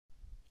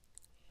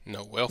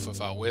No wealth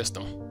without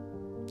wisdom.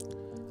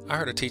 I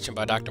heard a teaching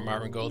by Dr.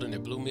 Myron Golden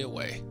that blew me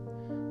away.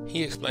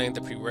 He explained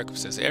the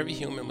prerequisites every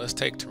human must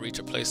take to reach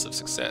a place of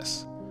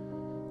success.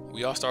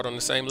 We all start on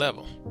the same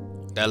level.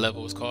 That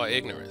level is called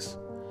ignorance.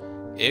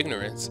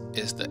 Ignorance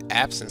is the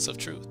absence of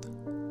truth.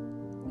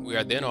 We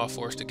are then all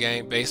forced to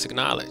gain basic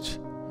knowledge.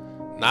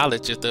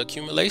 Knowledge is the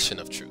accumulation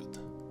of truth.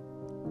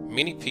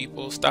 Many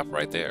people stop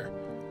right there,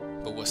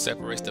 but what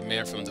separates the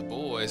man from the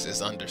boys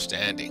is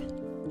understanding.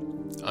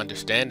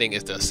 Understanding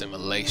is the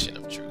assimilation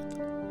of truth.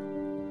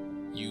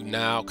 You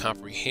now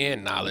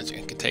comprehend knowledge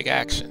and can take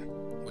action,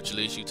 which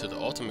leads you to the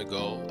ultimate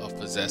goal of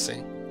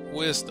possessing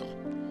wisdom.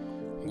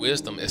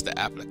 Wisdom is the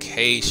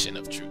application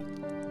of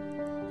truth.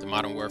 The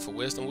modern word for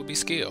wisdom would be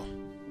skill.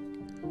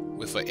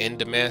 With an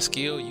in-demand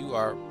skill, you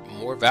are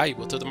more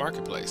valuable to the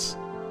marketplace.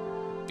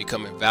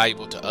 Becoming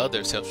valuable to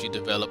others helps you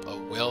develop a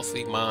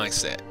wealthy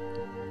mindset.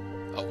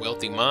 A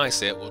wealthy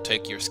mindset will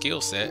take your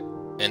skill set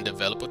and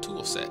develop a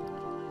tool set.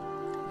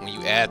 When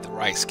you add the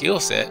right skill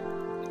set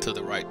to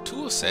the right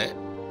tool set,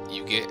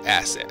 you get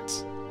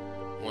assets.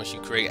 Once you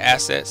create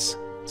assets,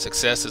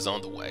 success is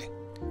on the way,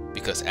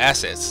 because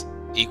assets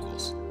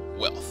equals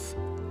wealth.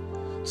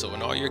 So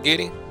in all you're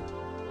getting,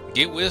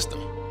 get wisdom.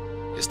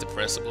 It's the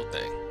principal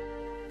thing.